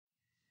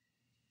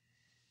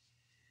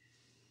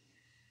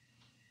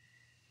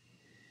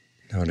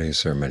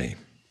Nowadays there are many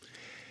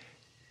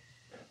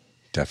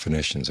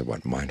definitions of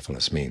what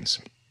mindfulness means.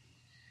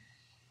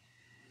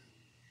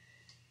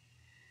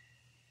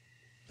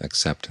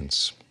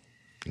 Acceptance,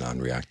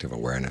 non-reactive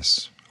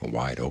awareness, a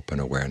wide-open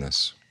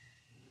awareness.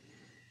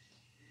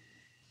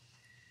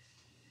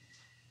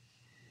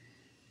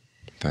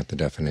 In fact, the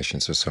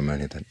definitions are so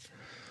many that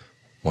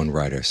one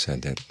writer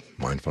said that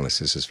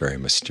mindfulness is this very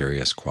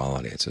mysterious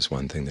quality. It's this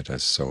one thing that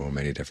does so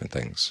many different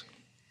things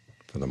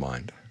for the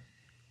mind.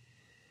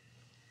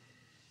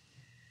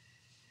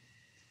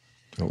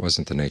 It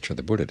wasn't the nature of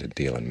the Buddha to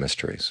deal in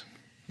mysteries.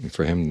 And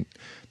for him,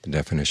 the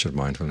definition of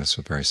mindfulness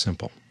was very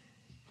simple: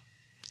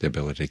 the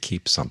ability to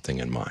keep something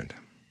in mind,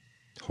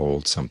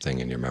 hold something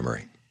in your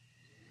memory.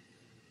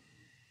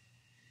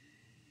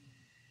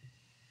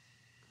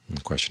 And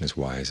the question is,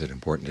 why is it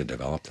important to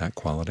develop that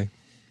quality?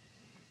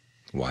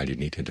 Why do you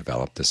need to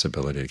develop this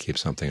ability to keep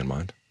something in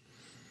mind?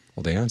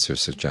 Well, the answer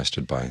is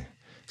suggested by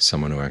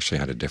someone who actually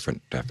had a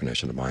different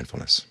definition of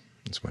mindfulness.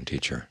 This one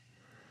teacher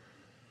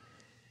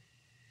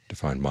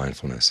defined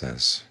mindfulness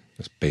as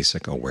this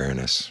basic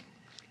awareness,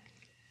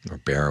 or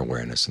bare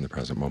awareness in the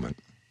present moment.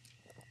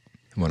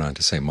 And went on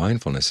to say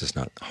mindfulness is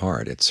not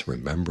hard, it's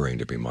remembering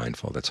to be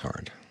mindful that's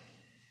hard.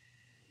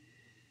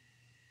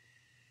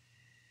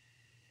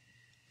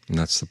 And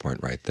that's the point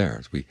right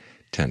there. We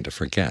tend to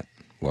forget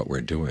what we're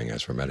doing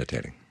as we're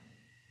meditating.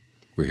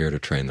 We're here to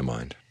train the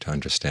mind, to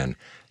understand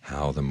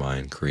how the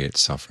mind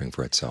creates suffering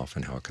for itself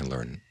and how it can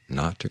learn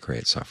not to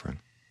create suffering.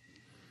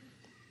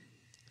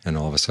 And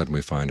all of a sudden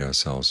we find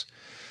ourselves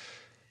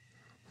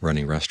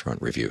running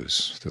restaurant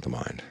reviews through the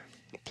mind,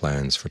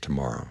 plans for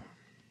tomorrow,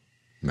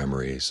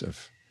 memories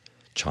of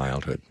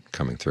childhood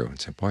coming through, and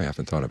say, boy, I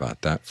haven't thought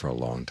about that for a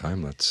long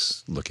time,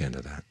 let's look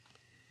into that.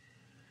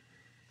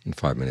 And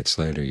 5 minutes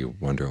later you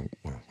wonder,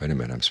 well, wait a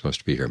minute, I'm supposed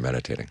to be here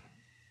meditating.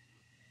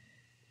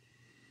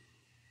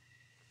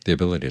 The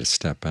ability to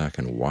step back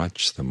and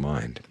watch the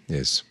mind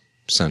is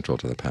central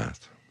to the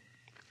path.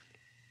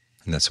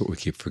 And that's what we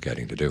keep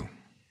forgetting to do.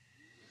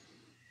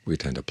 We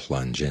tend to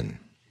plunge in.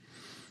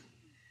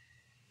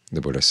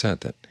 The Buddha said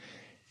that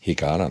he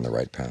got on the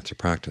right path to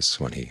practice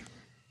when he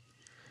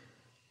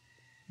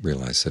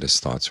realized that his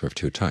thoughts were of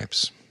two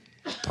types: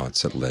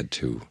 thoughts that led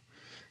to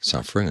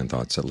suffering and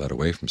thoughts that led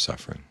away from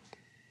suffering.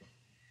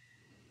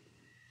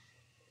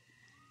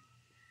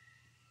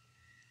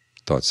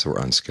 Thoughts that were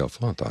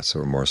unskillful and thoughts that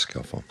were more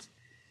skillful.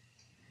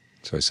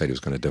 So he said he was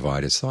going to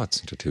divide his thoughts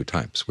into two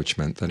types, which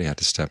meant that he had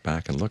to step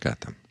back and look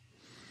at them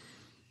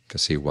to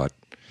see what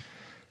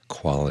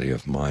quality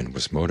of mind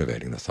was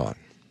motivating the thought.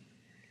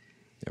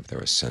 If there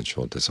was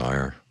sensual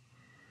desire,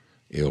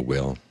 ill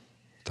will,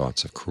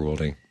 thoughts of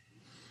cruelty,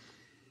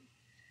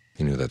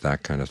 he knew that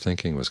that kind of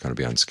thinking was going to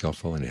be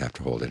unskillful and he'd have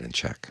to hold it in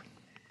check.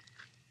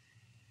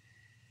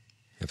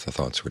 If the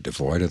thoughts were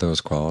devoid of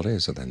those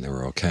qualities, then they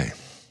were okay.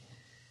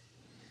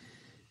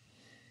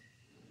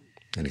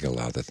 And he could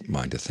allow the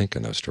mind to think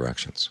in those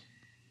directions.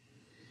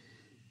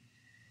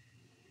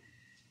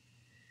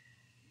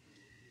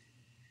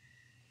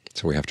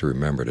 So what we have to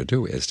remember to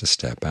do is to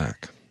step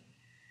back,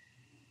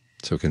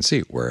 so we can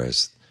see, where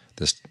is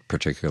this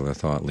particular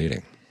thought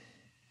leading?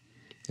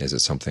 Is it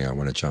something I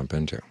want to jump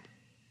into?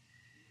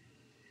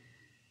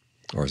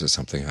 Or is it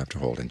something I have to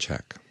hold in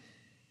check?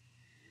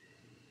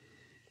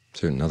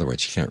 So in other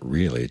words, you can't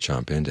really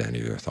jump into any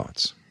of your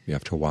thoughts. You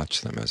have to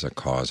watch them as a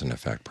cause and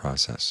effect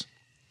process.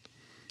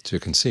 So you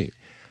can see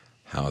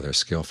how they're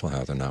skillful,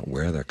 how they're not,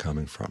 where they're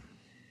coming from.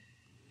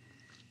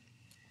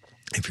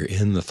 If you're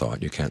in the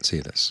thought, you can't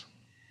see this.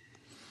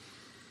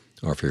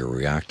 Or if you're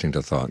reacting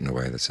to thought in a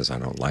way that says, I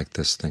don't like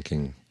this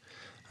thinking,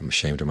 I'm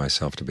ashamed of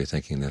myself to be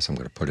thinking this, I'm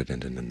going to put it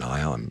into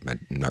denial, I'm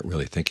not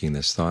really thinking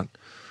this thought,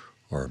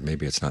 or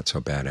maybe it's not so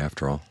bad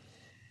after all,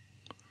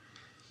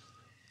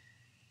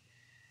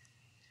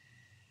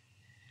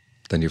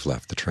 then you've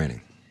left the training.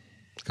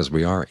 Because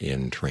we are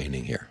in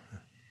training here.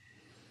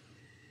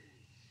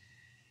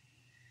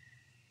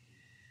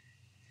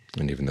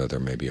 And even though there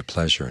may be a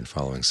pleasure in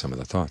following some of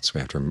the thoughts, we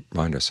have to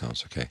remind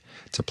ourselves, okay,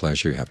 it's a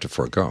pleasure you have to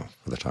forego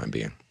for the time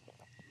being,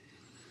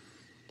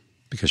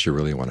 because you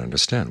really want to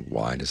understand,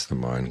 why does the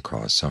mind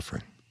cause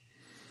suffering?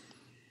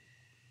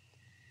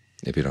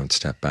 If you don't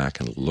step back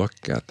and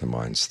look at the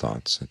mind's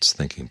thoughts, its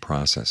thinking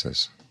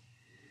processes,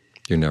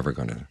 you're never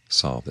going to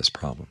solve this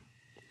problem.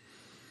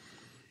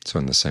 So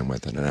in the same way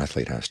that an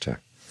athlete has to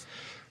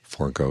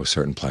forego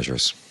certain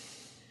pleasures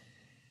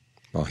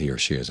while he or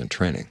she is in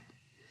training,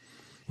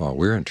 while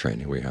we're in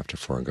training, we have to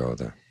forego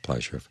the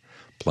pleasure of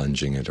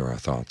plunging into our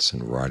thoughts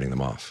and riding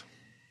them off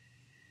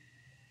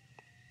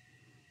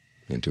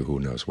into who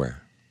knows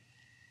where.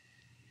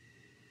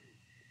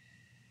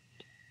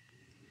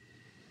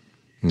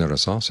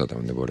 Notice also that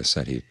when the Buddha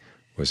said he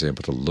was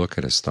able to look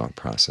at his thought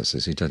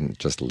processes, he didn't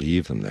just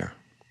leave them there.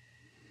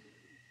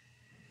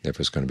 If it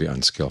was going to be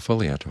unskillful,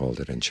 he had to hold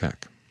it in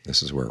check.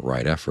 This is where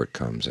right effort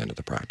comes into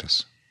the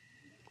practice.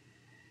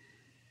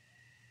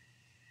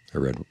 I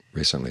read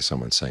recently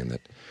someone saying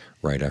that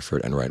right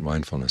effort and right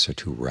mindfulness are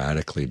two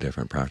radically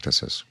different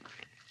practices.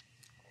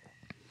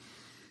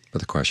 But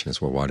the question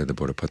is, well, why did the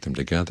Buddha put them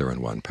together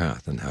in one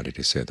path, and how did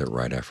he say that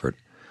right effort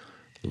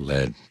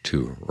led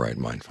to right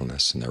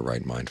mindfulness, and their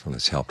right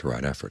mindfulness helped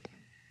right effort?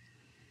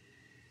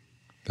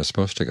 They're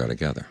supposed to go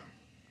together.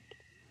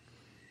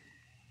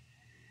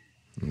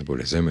 And the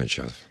Buddha's image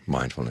of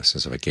mindfulness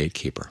is of a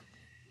gatekeeper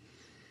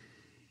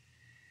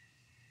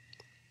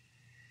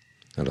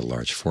at a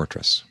large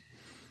fortress.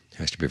 He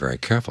has to be very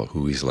careful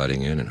who he's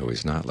letting in and who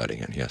he's not letting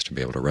in. He has to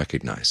be able to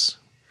recognize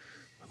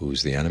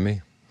who's the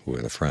enemy, who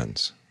are the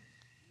friends.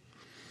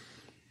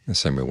 In the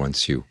same way,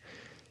 once you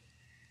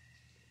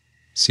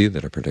see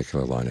that a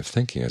particular line of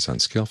thinking is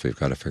unskillful, you've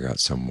got to figure out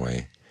some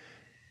way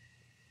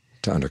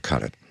to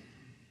undercut it,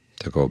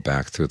 to go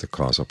back through the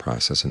causal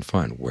process and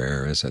find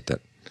where is it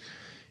that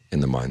in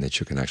the mind that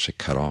you can actually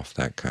cut off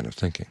that kind of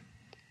thinking,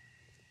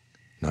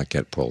 not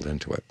get pulled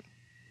into it.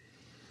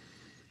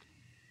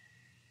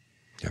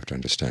 You have to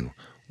understand,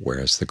 where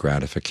is the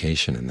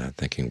gratification in that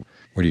thinking?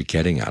 What are you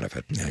getting out of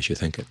it as you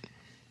think it?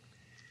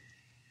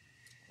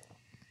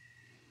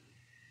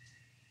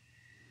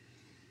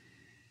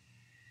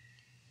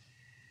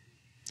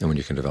 And when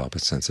you can develop a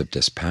sense of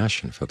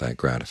dispassion for that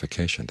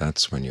gratification,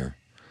 that's when you're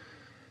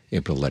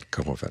able to let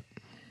go of it.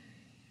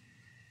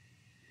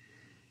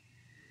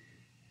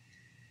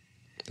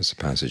 There's a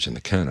passage in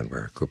the canon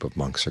where a group of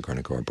monks are going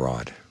to go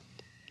abroad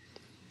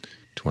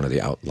to one of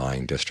the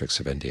outlying districts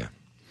of India.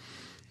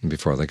 And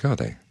before they go,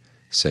 they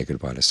say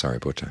goodbye to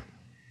Sariputta.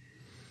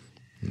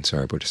 And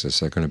Sariputta says,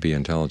 they're going to be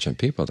intelligent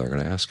people. They're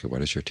going to ask you, what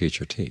does your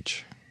teacher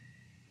teach?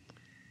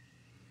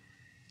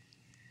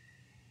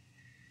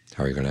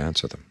 How are you going to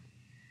answer them?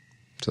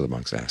 So the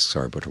monks ask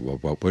Sariputta, well,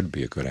 what would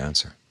be a good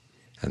answer?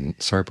 And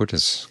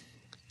Sariputta's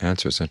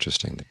answer is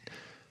interesting, that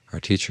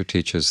our teacher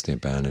teaches the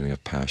abandoning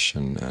of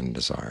passion and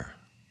desire.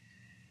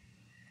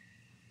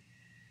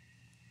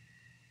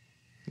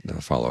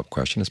 The follow-up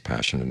question is,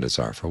 passion and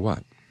desire for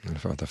what? And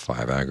for the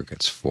five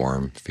aggregates: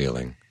 form,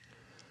 feeling,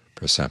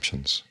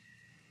 perceptions,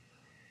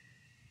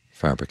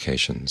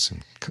 fabrications,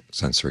 and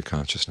sensory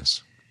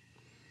consciousness.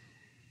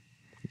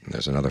 And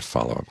there's another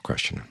follow-up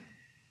question.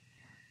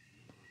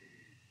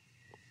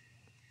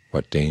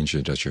 What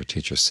danger does your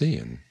teacher see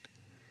in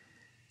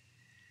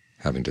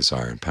having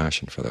desire and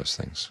passion for those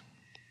things?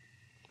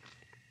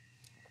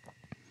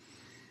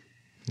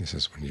 He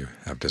says, when you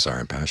have desire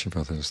and passion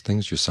for those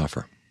things, you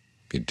suffer.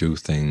 You do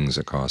things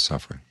that cause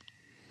suffering.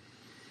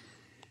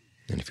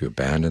 And if you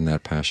abandon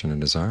that passion and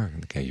desire,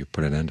 okay, you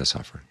put an end to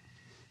suffering.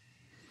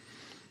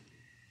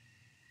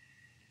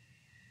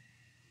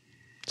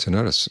 So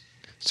notice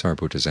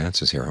Sariputta's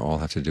answers here all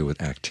have to do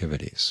with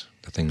activities,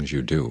 the things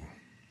you do.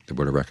 The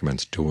Buddha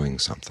recommends doing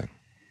something.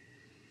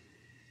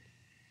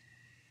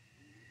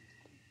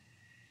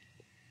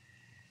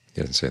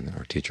 He doesn't say that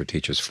our teacher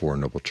teaches Four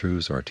Noble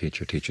Truths, or our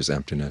teacher teaches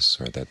emptiness,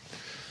 or that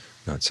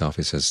not self.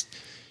 He says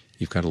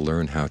you've got to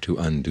learn how to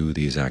undo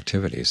these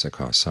activities that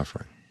cause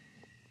suffering.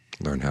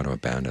 Learn how to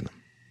abandon them.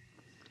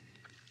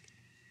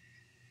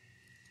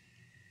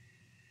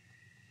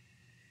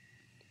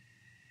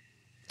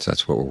 So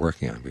that's what we're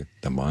working on.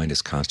 The mind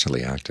is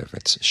constantly active.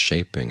 It's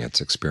shaping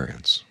its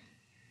experience.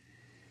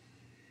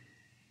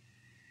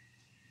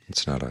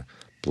 It's not a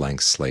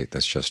blank slate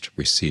that's just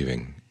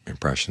receiving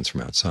impressions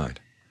from outside.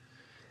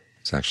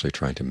 It's actually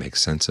trying to make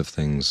sense of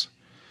things,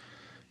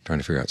 trying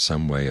to figure out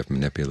some way of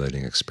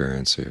manipulating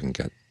experience so you can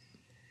get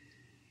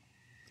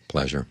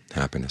pleasure,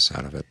 happiness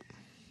out of it.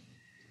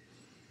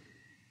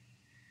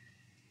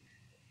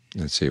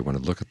 And so you want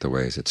to look at the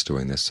ways it's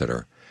doing this that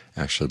are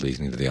actually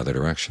leading to the other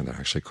direction, that are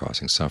actually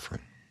causing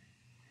suffering.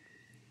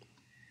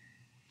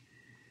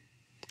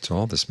 So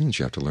all this means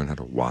you have to learn how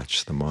to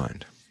watch the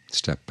mind,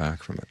 step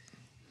back from it.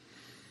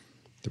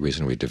 The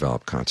reason we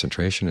develop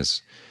concentration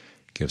is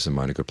it gives the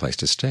mind a good place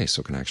to stay,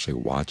 so it can actually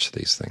watch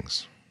these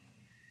things.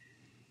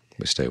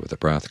 We stay with the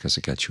breath because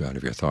it gets you out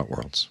of your thought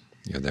worlds.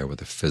 You're there with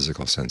the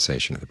physical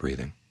sensation of the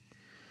breathing.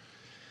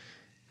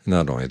 And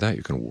not only that,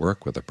 you can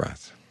work with the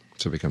breath,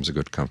 so it becomes a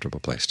good,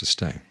 comfortable place to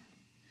stay.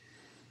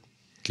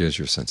 It gives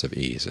you a sense of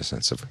ease, a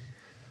sense of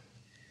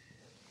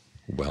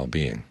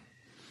well-being,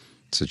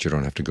 so that you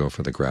don't have to go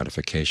for the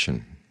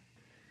gratification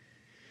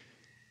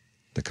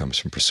that comes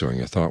from pursuing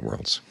your thought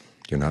worlds.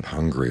 You're not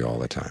hungry all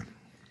the time.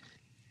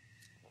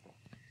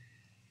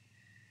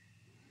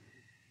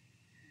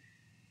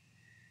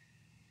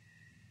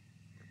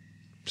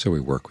 So we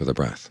work with the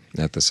breath.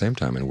 At the same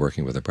time, in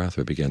working with the breath,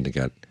 we begin to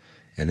get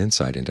an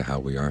insight into how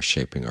we are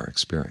shaping our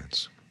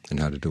experience and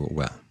how to do it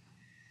well.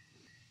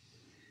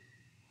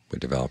 We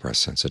develop our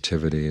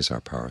sensitivities,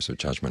 our powers of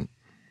judgment.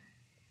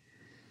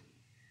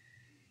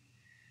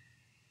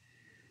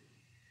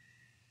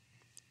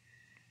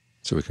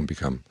 So we can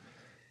become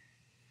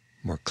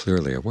more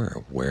clearly aware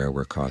of where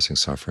we're causing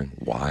suffering,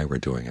 why we're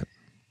doing it,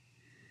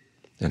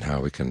 and how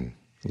we can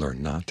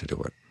learn not to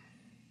do it.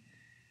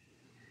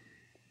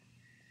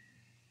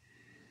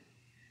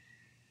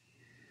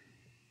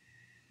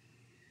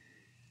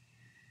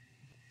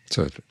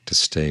 So to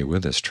stay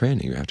with this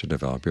training, you have to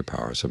develop your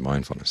powers of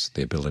mindfulness,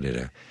 the ability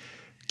to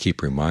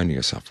keep reminding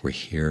yourself, we're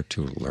here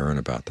to learn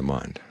about the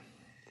mind.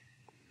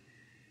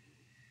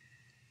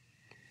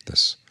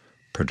 this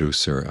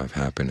producer of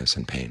happiness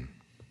and pain,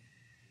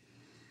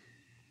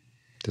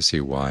 to see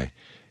why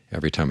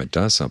every time it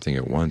does something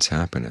it wants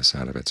happiness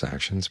out of its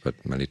actions,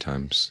 but many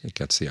times it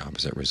gets the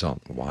opposite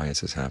result. Why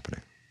is this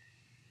happening?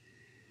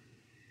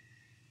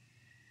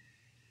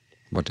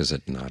 What does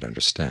it not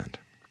understand?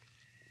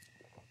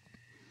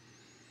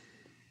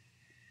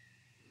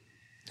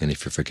 And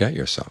if you forget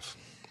yourself,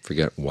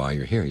 forget why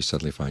you're here, you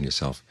suddenly find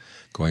yourself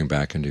going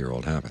back into your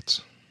old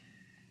habits.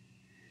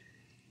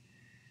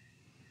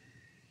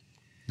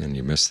 And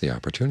you miss the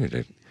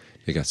opportunity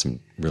to get some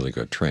really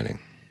good training.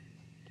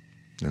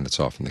 And it's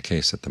often the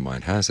case that the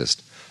mind has this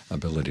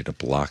ability to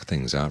block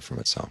things out from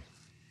itself.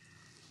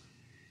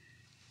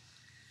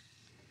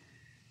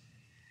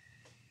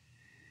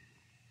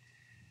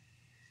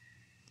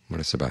 When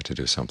it's about to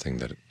do something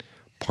that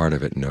part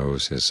of it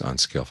knows is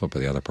unskillful, but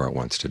the other part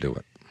wants to do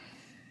it.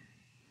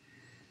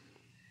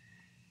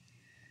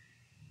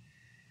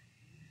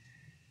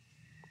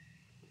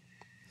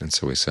 And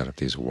so we set up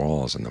these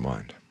walls in the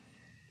mind,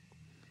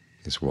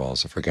 these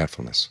walls of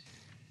forgetfulness.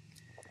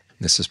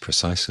 This is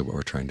precisely what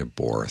we're trying to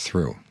bore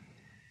through.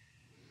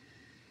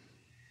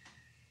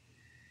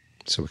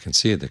 So we can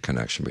see the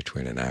connection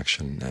between an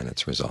action and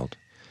its result,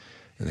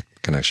 and the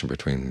connection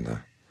between the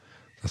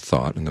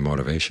thought and the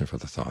motivation for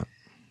the thought.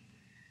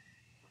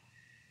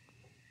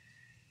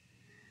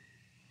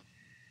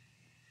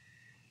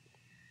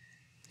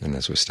 And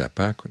as we step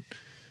backward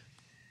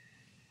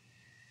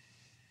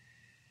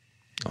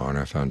on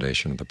our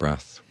foundation of the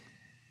breath,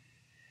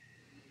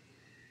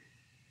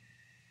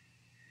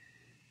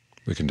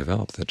 we can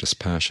develop the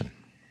dispassion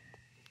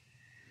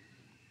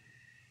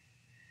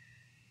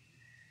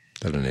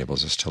that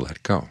enables us to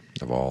let go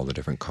of all the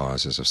different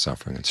causes of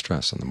suffering and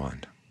stress in the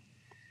mind.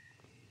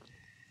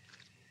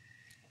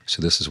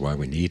 So this is why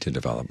we need to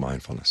develop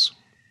mindfulness,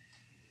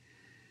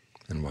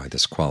 and why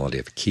this quality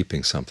of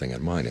keeping something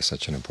in mind is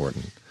such an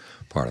important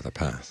part of the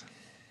path.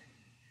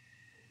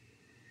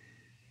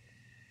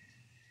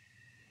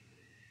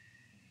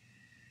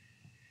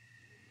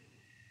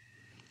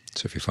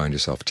 So if you find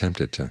yourself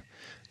tempted to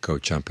go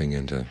jumping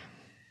into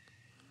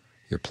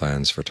your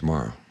plans for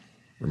tomorrow,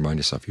 remind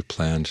yourself you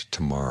planned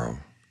tomorrow.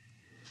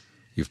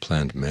 You've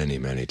planned many,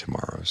 many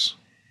tomorrows,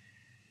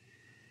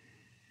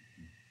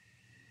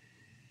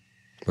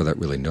 without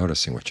really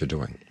noticing what you're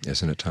doing.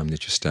 Isn't it time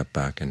that you step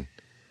back and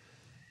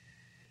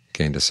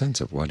gained a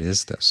sense of what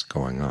is this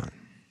going on?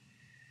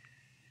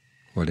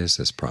 What is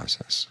this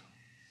process?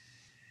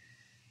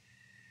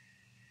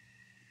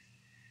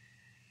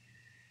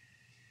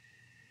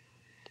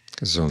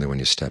 Because it's only when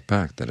you step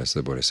back that, as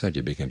the Buddha said,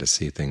 you begin to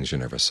see things you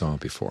never saw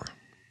before,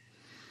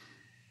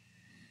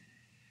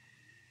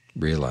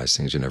 realize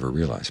things you never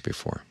realized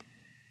before,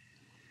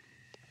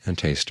 and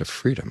taste a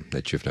freedom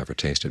that you've never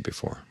tasted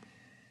before.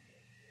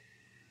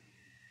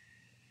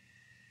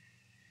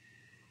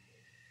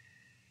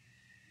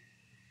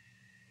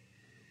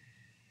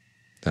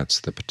 That's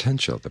the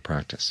potential of the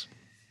practice.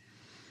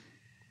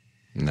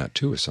 And that,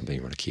 too, is something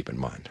you want to keep in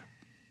mind.